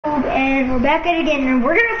and we're back at it again, and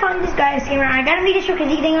we're gonna find this guy scammer. I gotta make sure because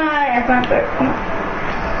he thinks I'm aircraft. Come on.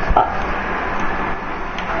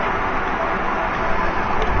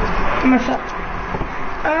 What's up?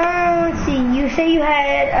 Let's see. You say you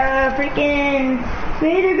had freaking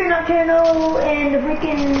Digger, Nocturno, and the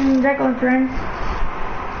freaking Jekyll friends.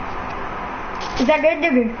 Is that Great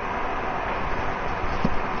Digger?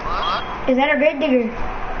 What? Is that a Great Digger?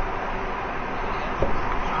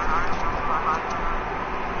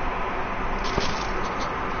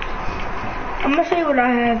 I'm gonna show you what I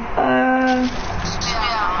have.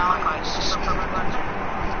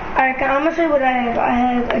 Alright, I'm gonna show you what I have. I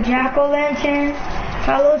have a Jack-O-Lantern,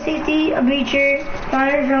 Hollow Safety, a Breacher,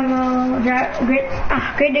 Fire Drummo,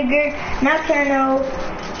 Great Digger, Nocturno,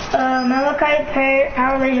 Malachite Parrot,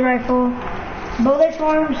 Power Laser Rifle, Bullet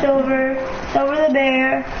Swarm Silver, Silver the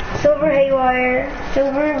Bear, Silver Haywire,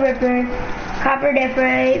 Silver Ripper, Copper Death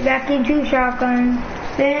Ray, Vacuum Tube Shotgun,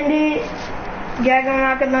 Bandit, Dragon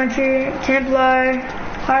Rocket Launcher, Templar,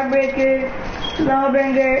 Heartbreaker,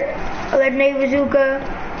 Lawbringer, Legendary Bazooka,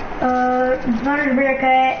 Hunter's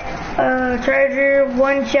Bearcat, Charger,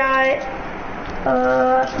 One Shot,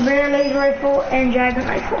 Rare Laser Rifle, and Dragon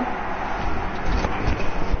Rifle.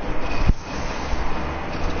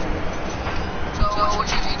 So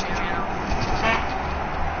what's your YouTube channel?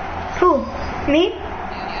 Who? Me?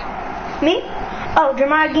 Me? Oh,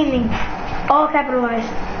 Dramatic Gaming. All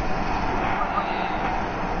capitalized.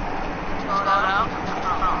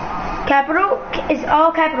 Capital is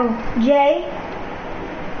all capital. J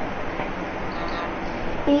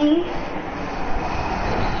E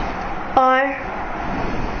R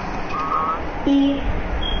E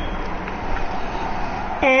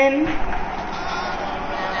M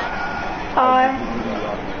R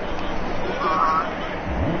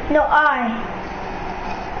No I.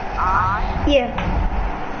 Yeah.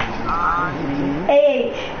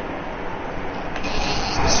 A-H.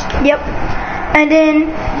 Yep. And then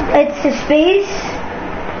it's a space.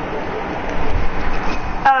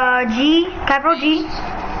 G, capital G.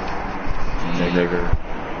 Nigger.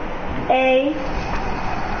 A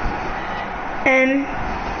N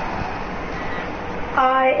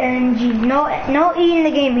I N G. No E in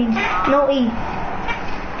the gaming. No E.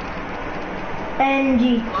 N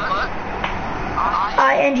G. What?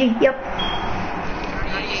 I N G. Yep.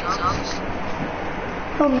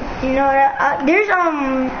 There's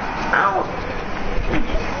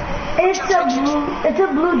it's a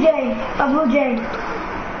blue jay. A blue jay.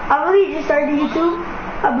 I really just started YouTube.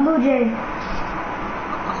 A blue jay.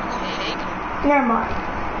 Never mind.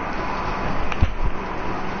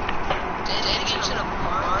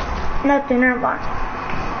 Nothing, never mind.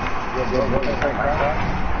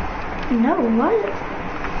 No, what?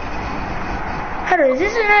 Hello, is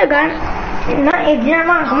this another guy? Not if never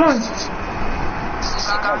mind, come on.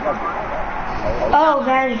 Oh,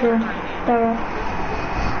 that is true.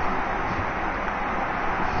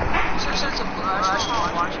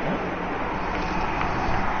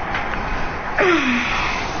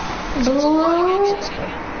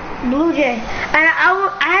 Blue Jay. And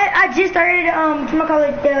I just started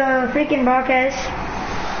the freaking broadcast.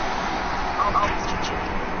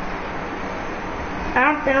 I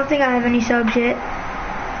don't think I have any subs yet.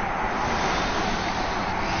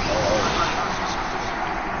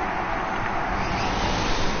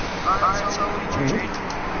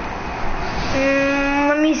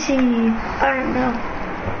 Let me see. I don't know.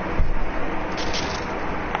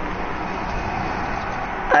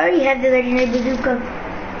 I already have the legendary bazooka.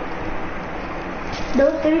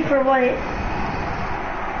 Those three for what?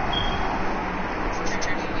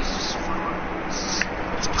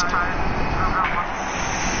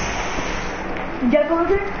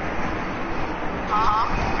 Jack-O-Lantern?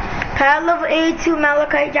 I level 82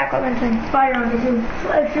 Malachite Jack-O-Lantern. Fire on it too.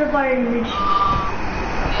 Extra fire damage.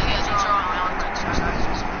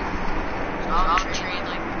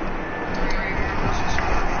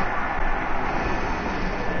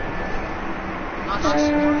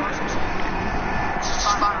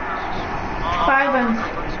 Fire guns.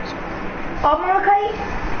 All Malachite?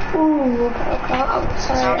 Ooh, okay.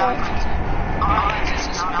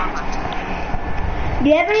 Do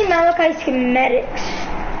you have any Malachite schematics?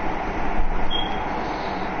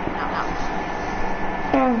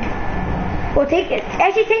 Well, take it.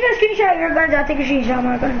 Actually, take a screenshot of your guns. I'll take a screenshot of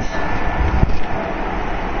my guns.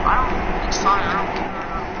 It's fine.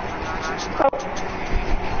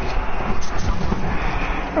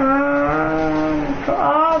 For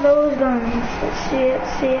all those guns.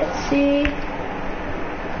 Let's see.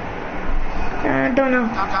 Don't know.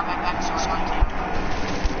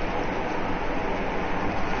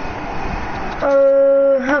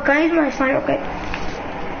 How can I use my sniper? Okay.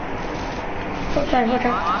 Watch out, watch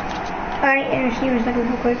out. Alright, and see a second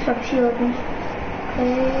real quick so I can see your weapons.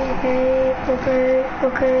 Okay.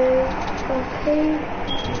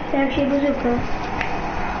 Actually, bazooka.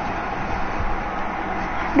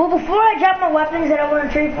 But before I drop my weapons that I want to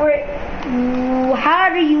trade for it, how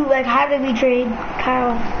do we trade,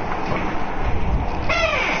 Kyle?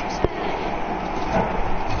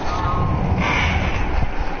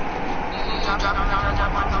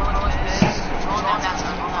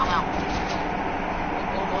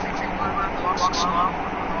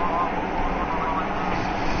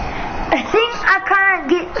 I think I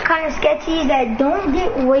kind of sketchy that Don't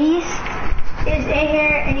Get Waste is in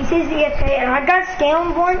here, and he says the AFK, and I got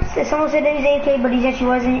scammed once that someone said that he's AFK, but he actually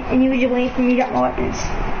wasn't, and he was just waiting for me to drop my weapons.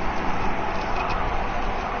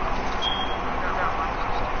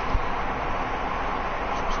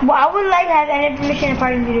 Well, I would like to have any information in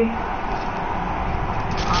party computer.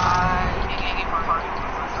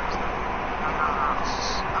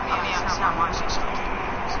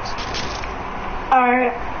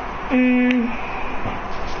 Alright.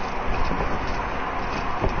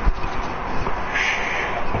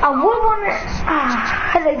 I would want to.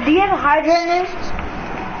 Like, do you have a Hydra in this?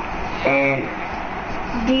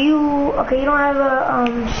 And do you? Okay, you don't have a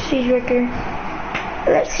siege wrecker.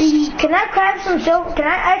 Let's see. Can I craft some silver? Can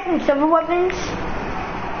I add some silver weapons?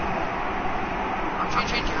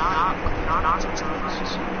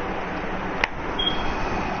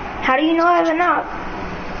 How do you know I have a knob?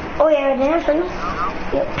 Oh yeah, didn't I show you?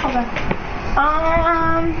 Yep. Okay.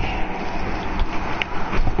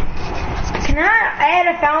 Can I add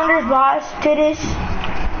a founder's boss to this?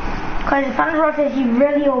 Cause the founder's boss is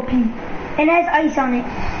really OP and has ice on it.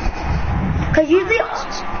 Cause usually,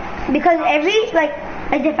 because every like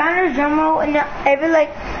the founder's demo and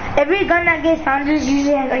every gun that gets founders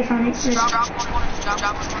usually has ice on it.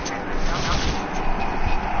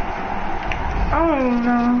 I don't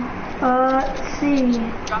know. Let's see.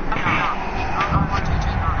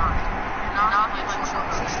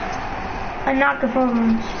 I knocked the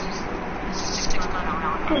phone.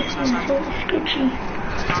 This is so sketchy.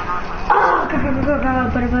 Oh,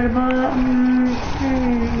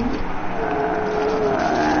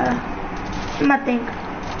 nothing.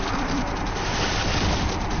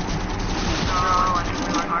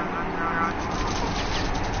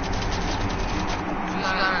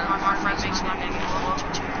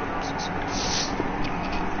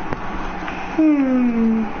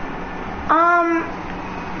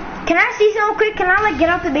 Can I see something quick? Can I like get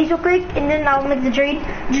off the base real quick and then I'll make the trade?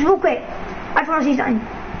 Just real quick. I just want to see something.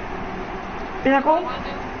 Is that cool?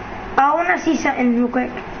 I want to see something real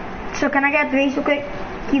quick. So can I get off the base real quick?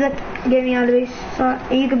 Can you like get me out of the base? So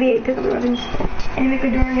you could pick up your weapons and make a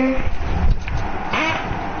door here.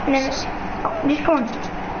 And then just come on.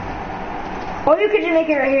 Or you could just make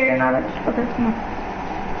it right here and I'll okay, come on.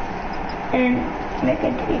 And make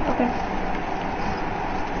it okay.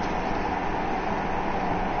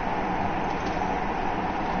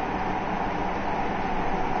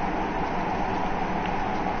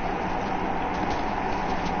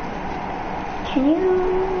 Can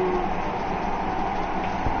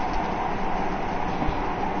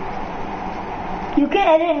you can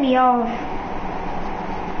edit me off.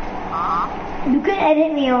 You can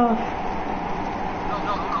edit me off.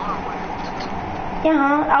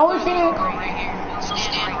 Yeah, I was saying.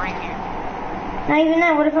 Not even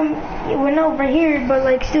that. What if we're not over here, but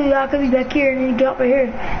like still, I could be back here and then get up right here.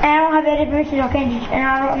 And I don't have edit permission, so I can't just. And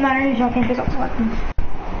I'm not in, so I can't pick up the weapons.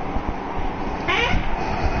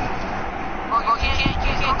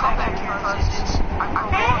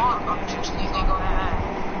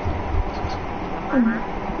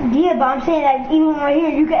 Yeah, but I'm saying that even right here,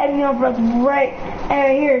 you can add me up like right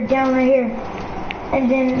here, down right here,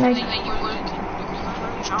 and then like.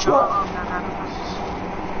 Well,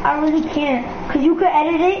 I really can't, cause you could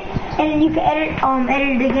edit it, and then you could edit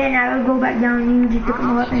it again. And I would go back down, and you just pick up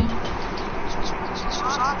my weapon.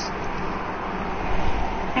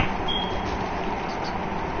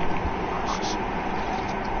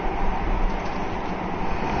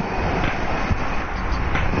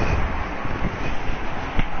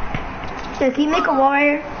 So can you make a wall right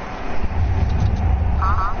here?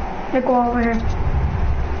 Make a wall over here.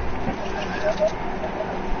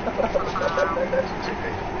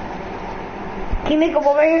 Can you make a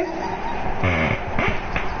wall right here?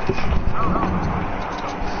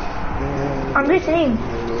 I'm just saying.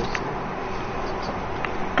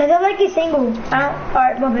 Cause I like it single.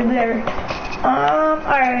 Alright, well, maybe whatever.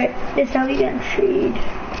 Alright. This is how we get trade.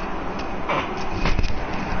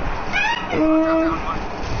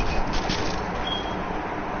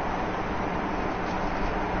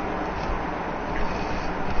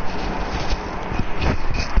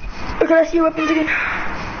 could I see your weapons again?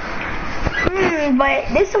 But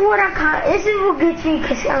this is what this is what gets me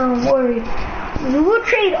worried. You will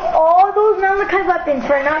trade all those Malachi weapons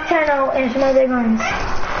for a Nocturno and some other guns.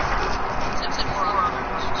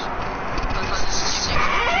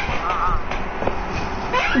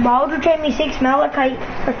 Why would you trade me 6 Malachite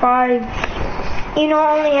for 5? You know,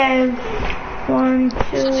 I only have 1, 2.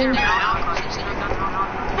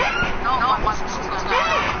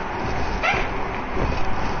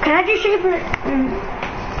 Can I just trade for?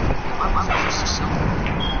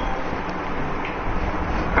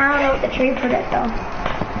 I don't know what to trade for that though.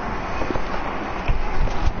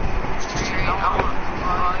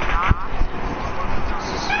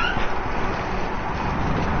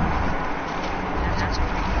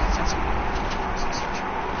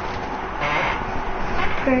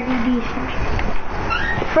 Pretty decent.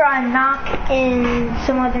 For a knock and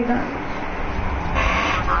some other guns.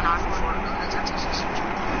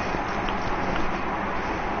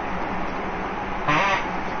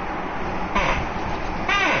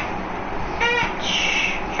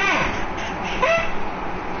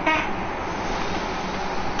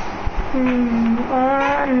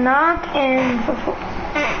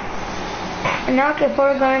 Knock and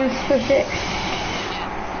 4 guns for 6.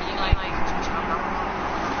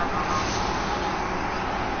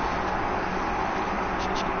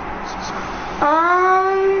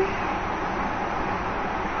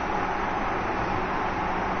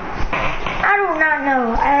 I do not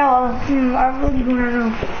know at all. I really do not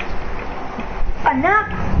know.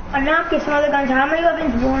 A knock is some other guns. How many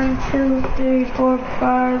weapons? 1, 2, 3, 4,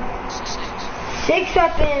 5, 6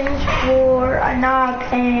 weapons for a knock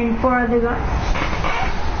and 4 other guns.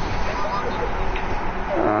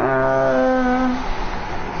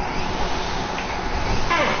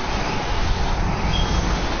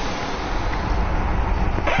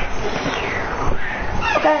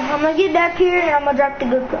 Okay, I'm gonna get back here and I'm gonna drop the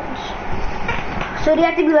good guns. So do they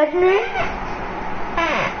have to be legendary?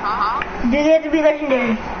 Do they have to be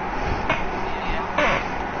legendary?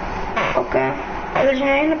 Okay.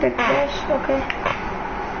 Legendary in the pictures, okay.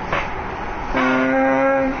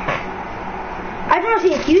 I just want to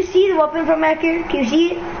see it. Can you see the weapon from back here? Can you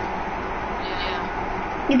see it?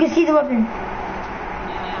 Yeah. You can see the weapon.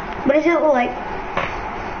 Yeah. What does it look like?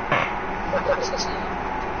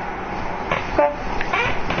 Okay.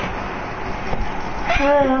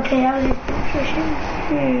 Okay, that was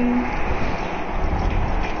interesting.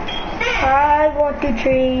 I want to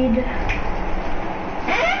trade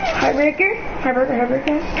Heartbreaker.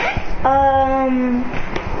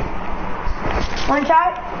 One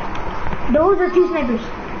shot. Those are 2 snipers.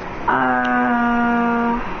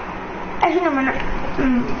 Actually, no,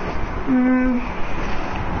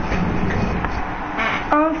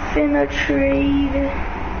 I'm finna trade.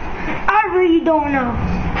 I really don't know.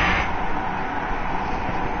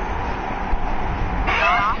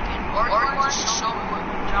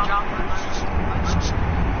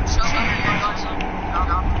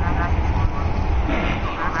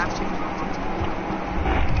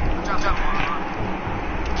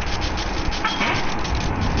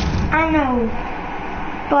 I know,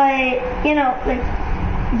 but you know, like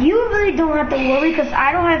you really don't have to worry because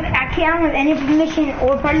I don't have any permission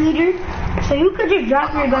or party leader, so you could just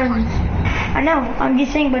drop your guns. I know, I'm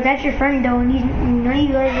just saying, but that's your friend though, and none of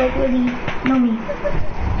you guys like really know me.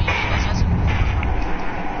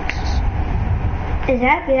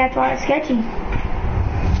 Exactly, that's why it's sketchy.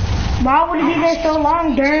 Why would it be there so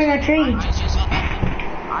long during a trade?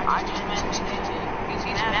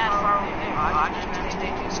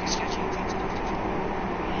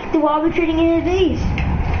 Then why are we trading in his base?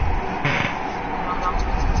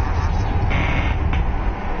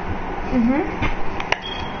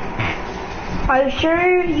 Are you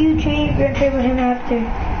sure you gonna trade with him after?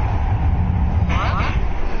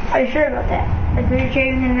 Are you sure about that? Like we're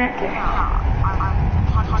trading him after?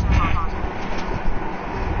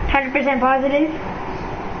 100% positive?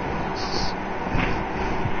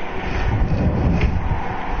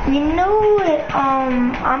 You know what,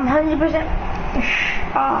 I'm 100%,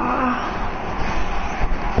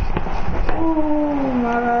 oh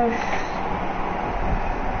my gosh.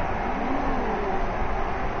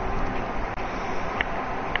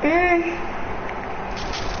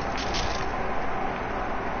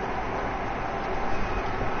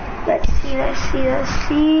 Let's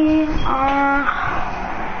see.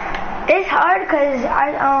 It's hard because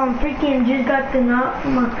I freaking just got the knock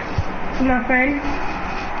from my friend.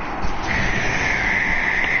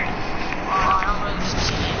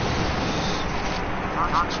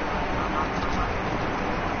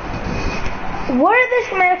 What are the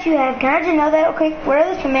schematics you have? Can I just know that? Okay, what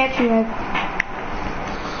are the schematics you have?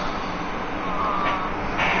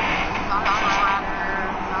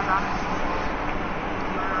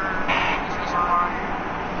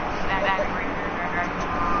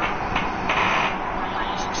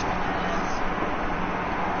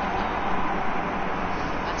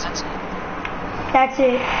 That's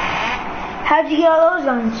it. How'd you get all those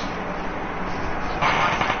guns?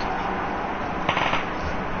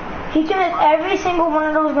 He can have every single one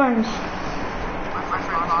of those guns.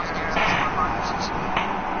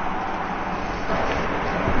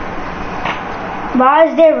 Why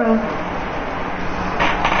is there, bro?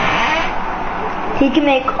 He can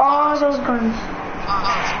make all those guns.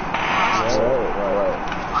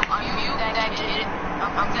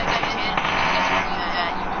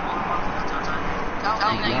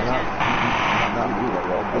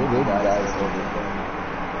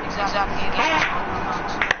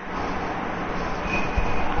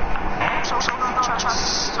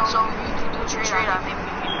 So you can do a trade on maybe you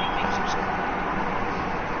can make some stuff.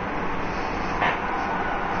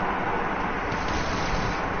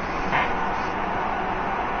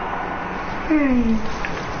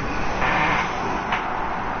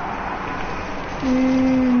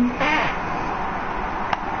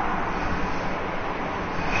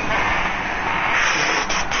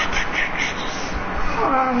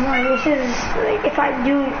 Oh no, this is like if I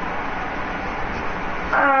do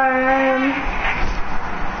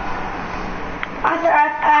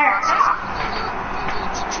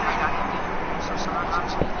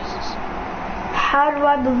how do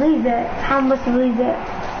I believe that? How must I believe that?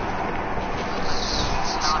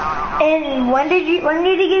 And when did he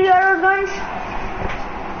give you all those guns?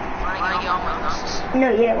 No,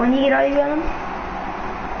 yeah, when did you get all your guns?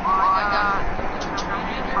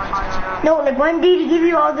 No, like when did he give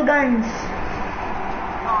you all the guns?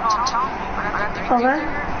 Okay.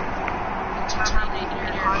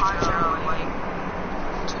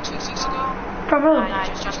 Probably.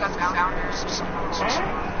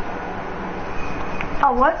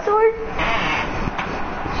 Oh, what sword?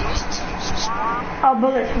 Oh,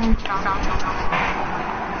 bullet sword.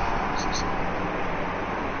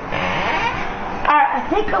 Alright, I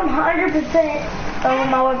think I'm 100% over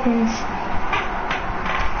my weapons.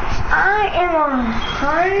 I am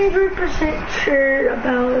 100% sure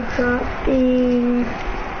about dropping.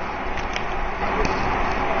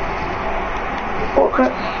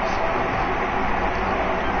 Okay.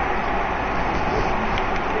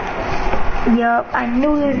 Yup, I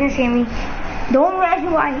knew he was gonna scare me. Don't ask me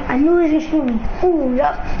why. I knew he was gonna scare me. Ooh,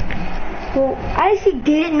 yup. Well, I actually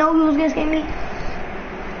didn't know he was gonna scare me.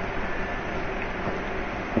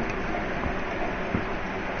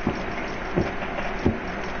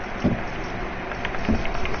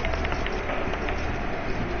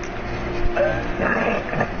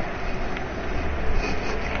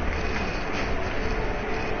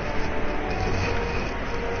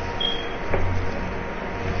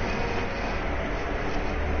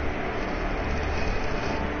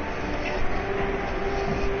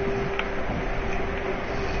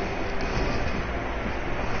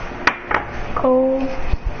 Cool.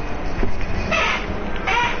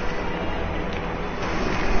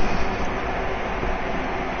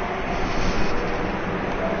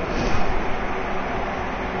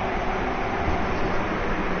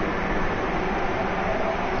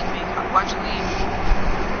 Why'd you leave?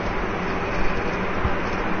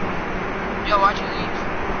 Yo, why'd you leave?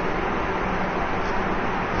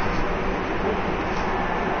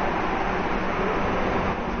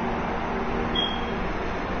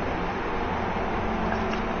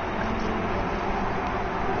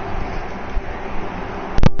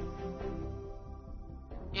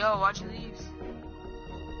 Yo, why'd you leave?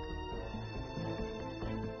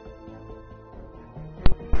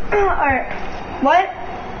 Alright. What?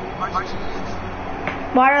 Why'd you leave?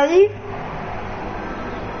 Why did I leave?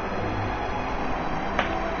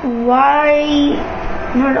 Why?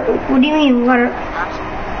 No, no, what do you mean? What? You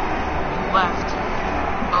left.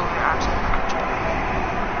 Oh, you're actually.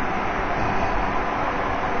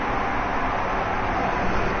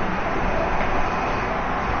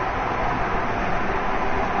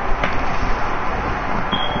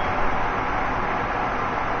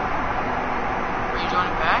 Are you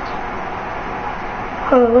joining back?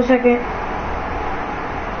 Hold on 1 second.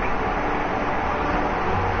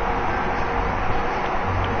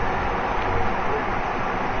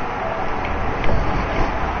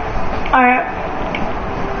 Alright.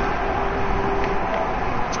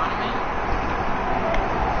 Joining me?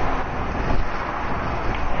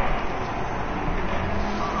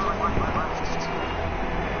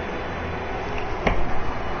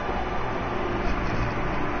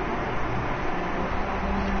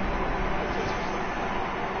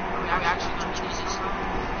 Are we actually gonna do this?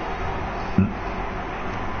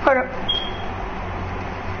 Hold up.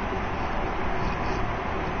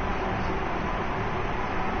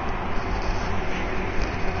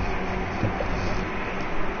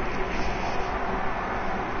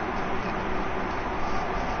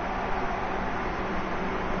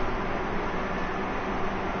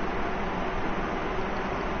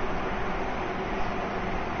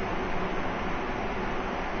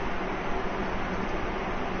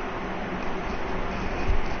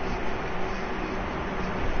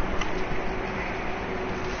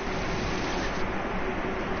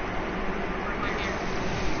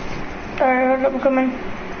 I'm coming.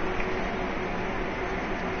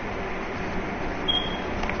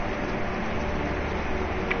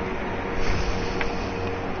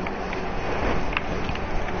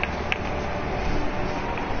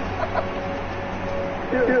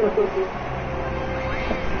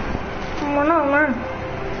 Come on, man.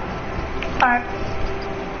 Alright.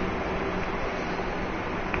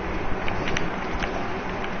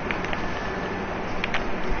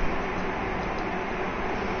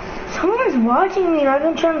 Someone's watching me and I've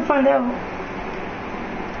been trying to find out.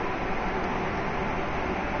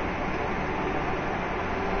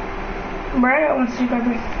 Brad got 1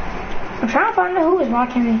 subscriber. I'm trying to find out who is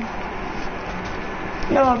watching me.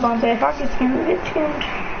 No, I bumped it. If I get scammed, I get scammed.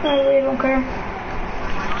 I really don't care.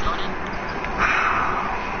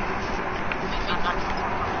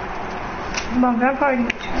 Bump, I'm probably gonna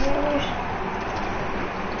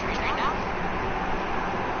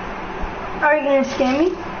Are you gonna scam me?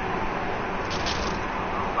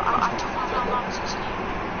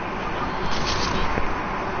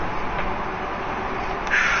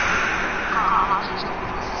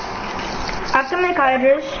 I can make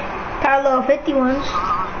hydras, parallel 51s.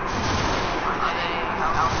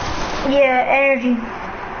 Yeah, energy.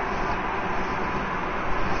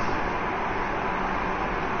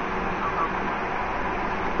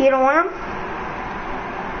 You don't want them?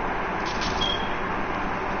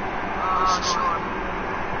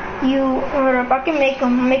 You, hold up, I can make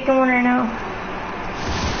them. I'm making one right now.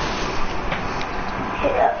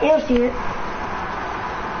 Yeah, you'll see it.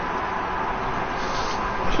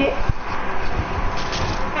 Shit.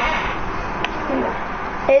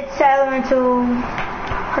 It's elemental.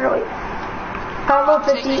 How do I? Level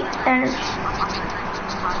 50 energy.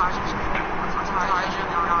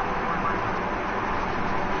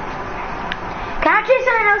 Can I try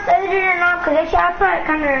something else other than not? Cause actually I thought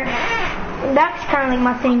that's kind of like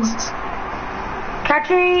my thing. Can I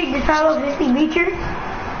try this level 50 beacher?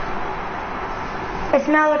 It's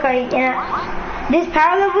not like this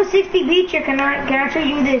power level 60 beacher. Can I try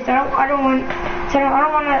you this? I don't want to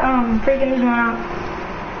freaking lose one out.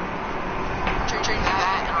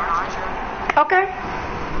 Okay.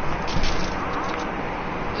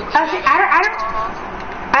 I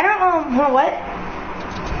don't want what?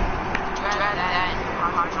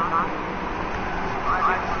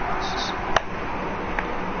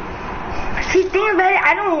 See, think about it.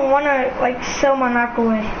 I don't want to like sell my knock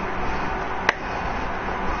away.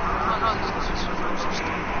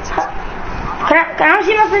 Can I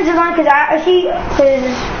see my friends online? Cause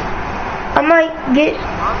I might get.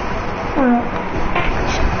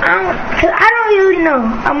 I don't really know.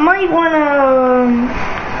 I might wanna.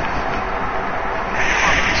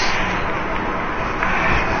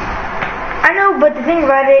 I know, but the thing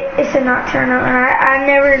about it, it's a nocturnal, and I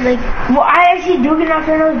never like. Well, I actually do get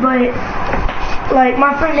nocturnals, but like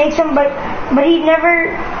my friend makes them, but he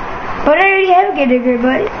never. But I already have a good digger,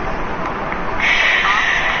 but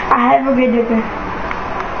I have a good digger.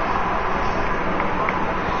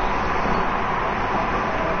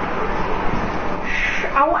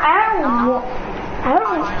 I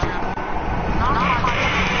don't.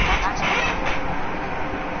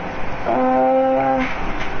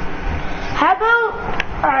 How about?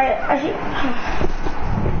 Alright,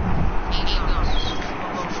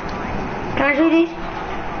 can I do these?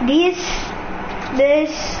 This,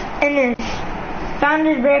 and this. Found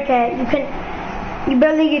this Bearcat. You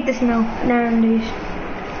barely get the snow down in these.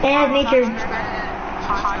 And nature.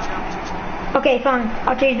 Okay, fine.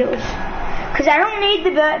 I'll change those. Cause I don't need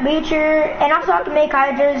the beacher, and also I can make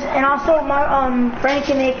hydras, and also my friend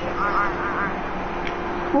can make.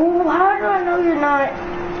 Ooh, how do I know you're not?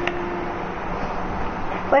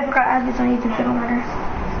 Wait, I forgot to add this on YouTube, so it don't matter.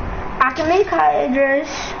 I can make hydras,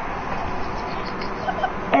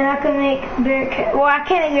 and I can make bearcats. Well, I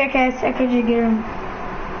can't make bearcats. I could just get them.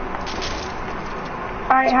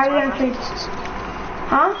 All right, how are you gonna treat?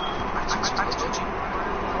 Huh?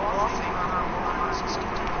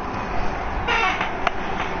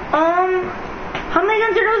 How many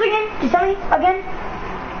guns are those again? Just tell me again.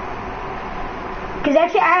 Cause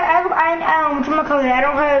actually, I have 104.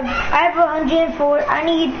 I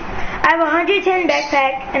have 110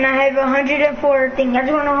 backpack, and I have 104 things. I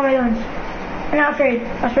just want to know how many guns. And I'll trade.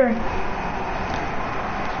 I swear.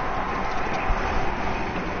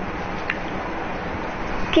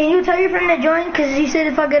 Can you tell your friend to join? Cause he said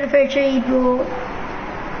if I get a fair trade, we'll.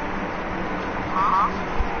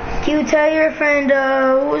 Can you tell your friend,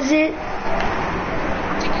 what was it?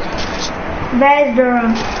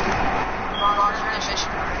 Vazdura.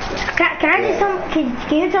 Can I just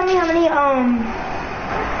can you tell me how many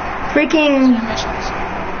freaking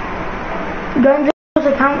guns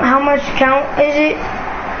like how much count is it?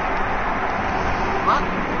 What?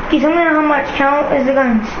 Can you tell me how much count is the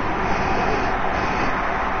guns?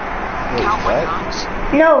 Count my guns?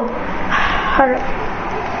 No. Hold up.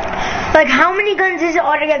 Like how many guns is it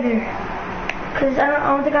altogether? Cause I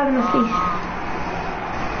don't think I have enough space.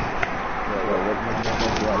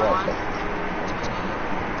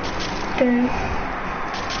 Three,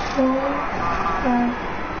 4, 5,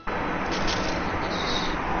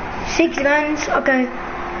 6 guns. Okay.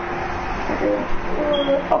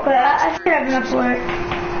 Okay, I should have enough for it.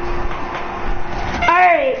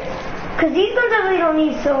 Alright. Cause these guns I really don't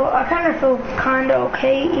need, so I kind of feel kinda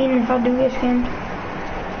okay even if I do get scammed.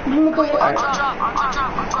 I'll drop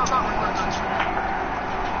my guns.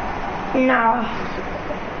 Nah.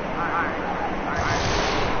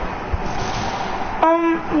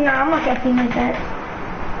 Nah, I'm not acting like that.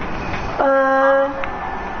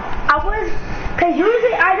 Cause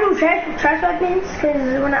usually I do trash weapons,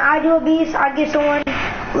 cause when I do a beast, I get someone,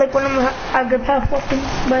 like when I get past weapons,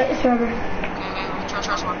 but it's whatever. Okay,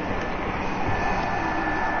 trash one.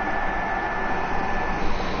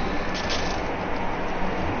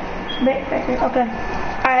 Back, okay.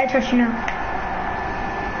 Alright, I trust you now.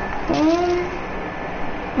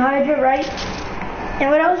 Hydra, right? And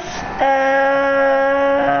what else?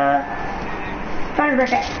 Found a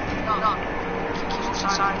bracket. No.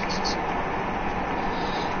 Sorry.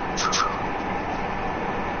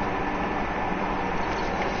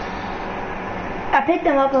 I picked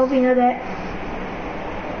them up, I hope you know that.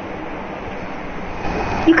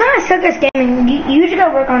 You kind of suck at scamming. You just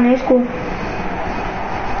gotta work on it, it's cool.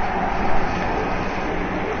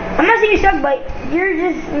 I'm not saying you suck, but you're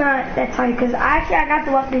just not that tight, because I got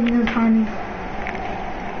the weapon in the timing.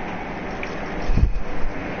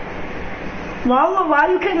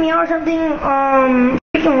 While you kick me out or something,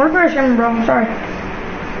 freaking worker or something, bro, I'm sorry.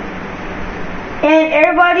 And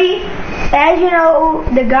everybody, as you know,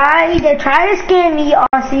 the guy that tried to scam me,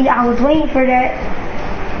 honestly, I was waiting for that.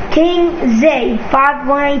 King Zay,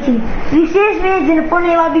 5118. You see this man's in the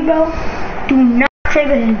Fortnite lobby, bro? Do not trade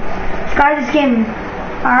with him. This guy's a scammer.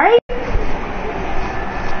 Alright?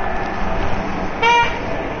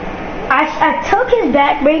 I took his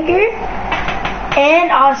backbreaker,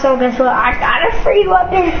 and also, guess what? I got a free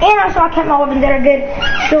weapon, and also I kept my weapons that are good.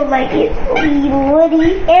 So, like, it's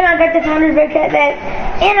litty, and I got the Founder's Break at that,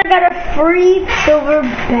 and I got a free silver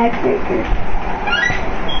backbreaker.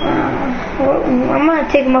 I'm gonna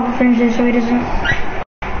take him off and finish this so he doesn't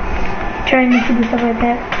try and do stuff like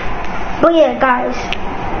that. But yeah, guys,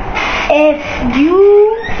 if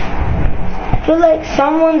you feel like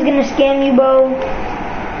someone's gonna scam you, bro,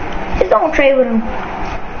 just don't trade with them.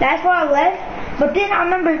 That's why I left. But then I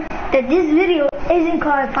remember that this video isn't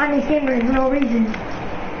called Finding Scammers for no reason.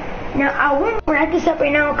 Now I wouldn't wrap this up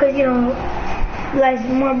right now because, you know, life's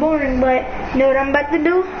more boring, but you know what I'm about to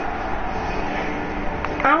do?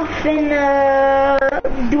 I'm finna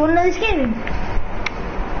do another scamming.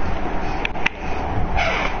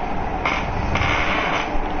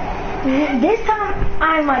 This time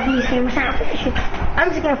I might be a scammer. I'm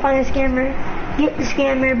just gonna find a scammer, get the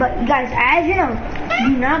scammer. But guys, as you know,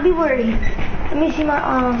 do not be worried. Let me see my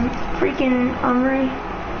freaking armory.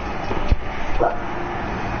 Look,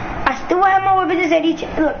 I still have my weapons at each.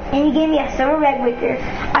 Look, and he gave me a silver backbreaker.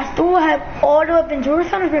 I still have all the weapons. Where's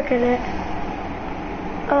Founder's Break at?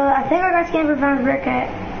 I think I got scammed for Founder's Break at.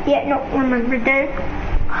 Yeah, no, remember right there.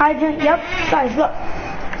 Hydra. Yep, guys, look.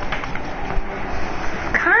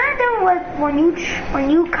 Kind of like when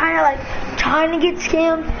you kind of like trying to get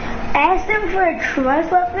scammed, ask them for a trust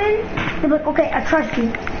weapon. They're like, okay, I trust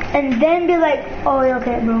you, and then be like, oh yeah,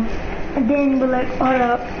 okay, bro, and then be like, hold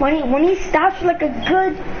up. When he stops for like a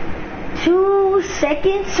good 2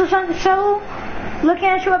 seconds or something, so looking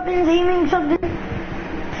at your weapons, aiming something,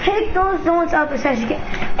 pick those ones up as fast as you can,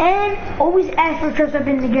 and always ask for a trust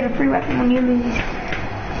weapon to get a free weapon when you lose.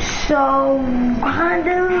 So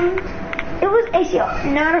it was ACL,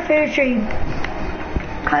 not a fair trade.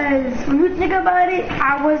 Cause when you think about it,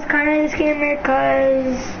 I was kind of a scammer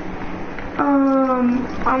cause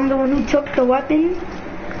I'm the one who took the weapon.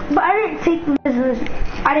 But I didn't take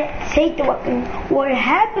the weapon. What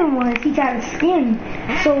happened was he tried to scam me.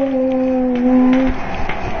 So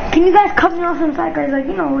can you guys cut me off some side? Cause like,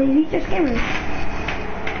 you know, he's just scamming.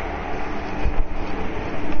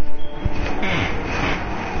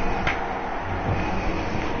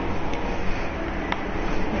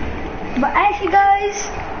 But actually, guys,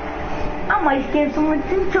 I might scam someone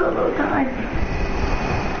too a little time.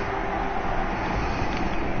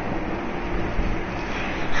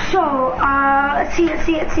 So, let's see.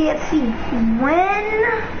 When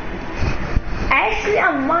Actually,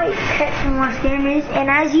 I might catch some more scammers, and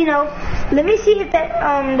as you know, let me see if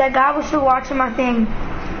that guy was still watching my thing.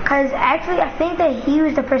 Cause actually, I think that he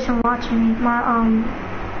was the person watching my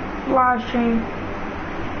live stream.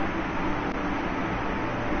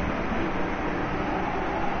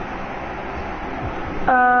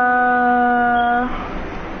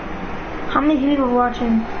 How many people are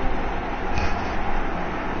watching?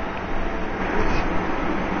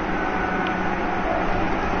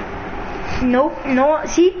 Nope, no,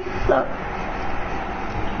 see, look.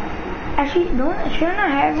 Actually, shouldn't I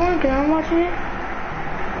have one because I'm watching it?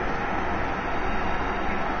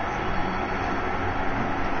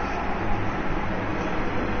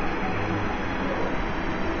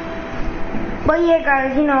 But yeah,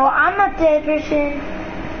 guys, you know, I'm not that person.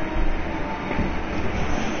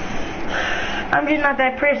 I'm just not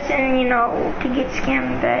that person, you know, to get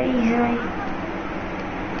scammed that easily.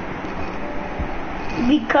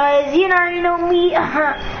 Because, you know me,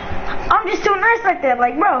 I'm just so nice like that.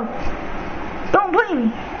 Like, bro, don't play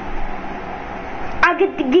me. I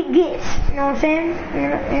get to get gets. You know what I'm saying?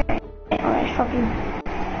 Alright, fuck you.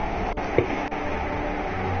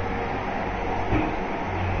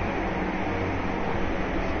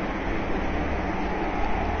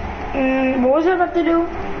 What was I about to do?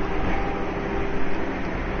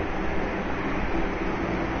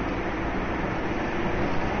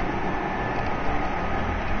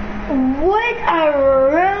 What I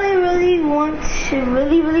really want to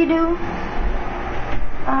really do,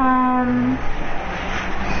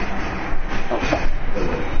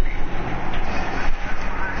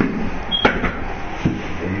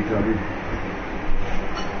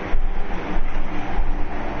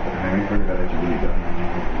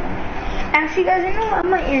 actually, guys, I know I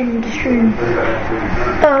might end the stream.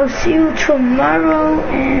 I'll see you tomorrow,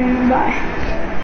 and bye.